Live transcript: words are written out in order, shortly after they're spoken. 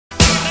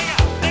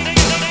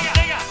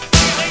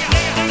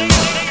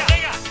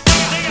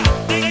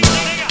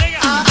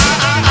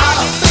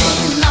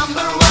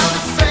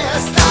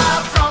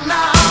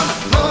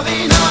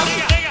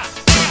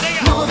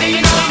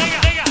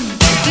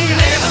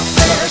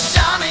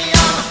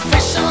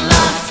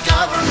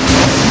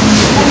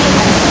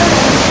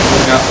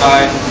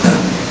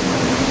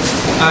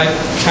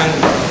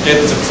get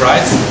the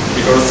prize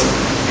because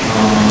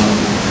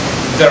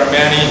there are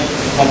many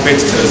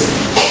competitors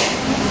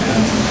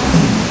and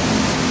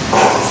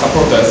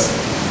supporters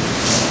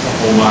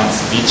for my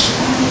speech.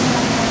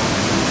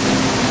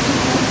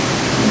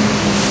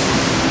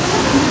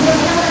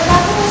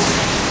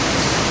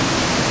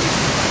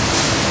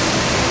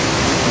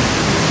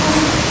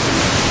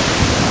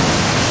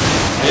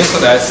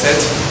 Yesterday I said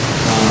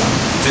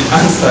the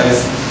answer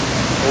is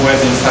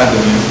always inside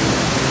of you.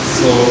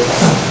 So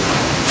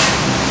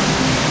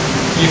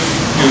if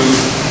you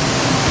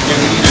can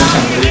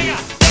believe.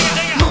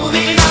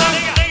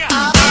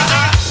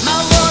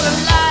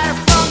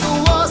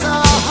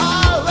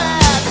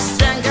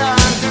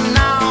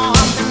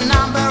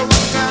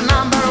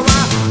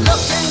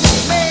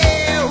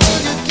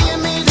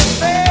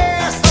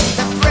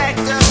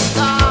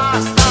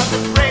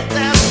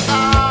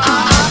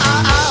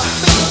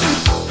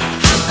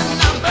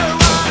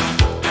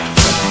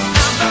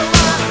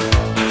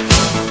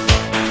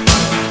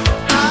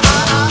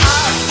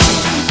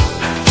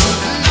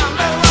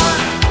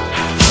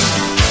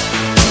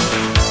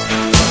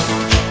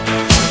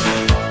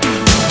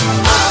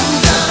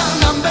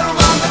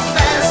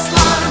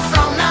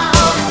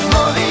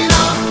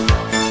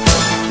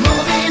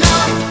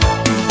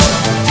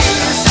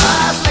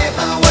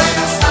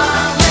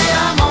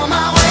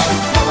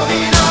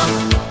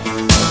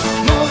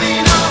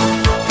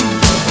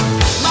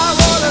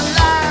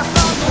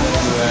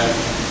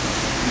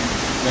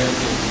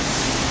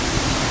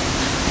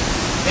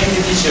 Thank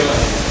you, teacher.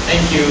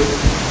 Thank you,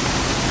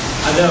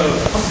 other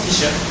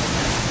competition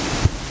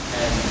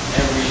and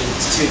every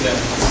student.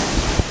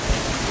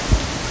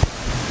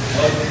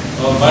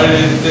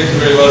 Marilyn, thank you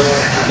very much.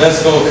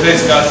 Let's go,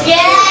 crazy guys.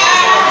 Yeah!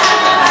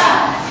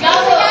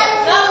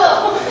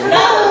 Bravo!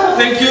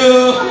 Thank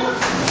you.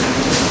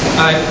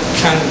 I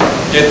can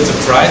get the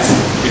prize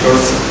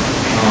because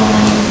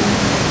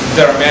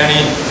there are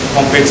many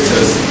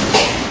competitors.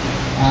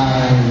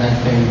 I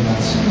like very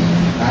much.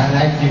 I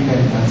like you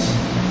very much.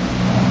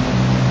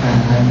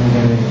 And I'm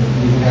really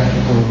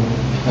grateful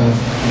because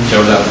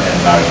Jordan and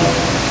Larry.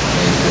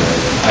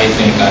 I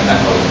think I'm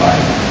not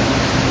qualified.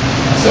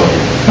 So.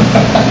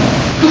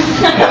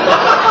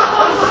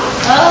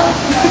 Oh,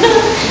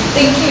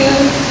 thank you,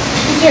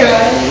 Teacher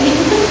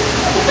Riley.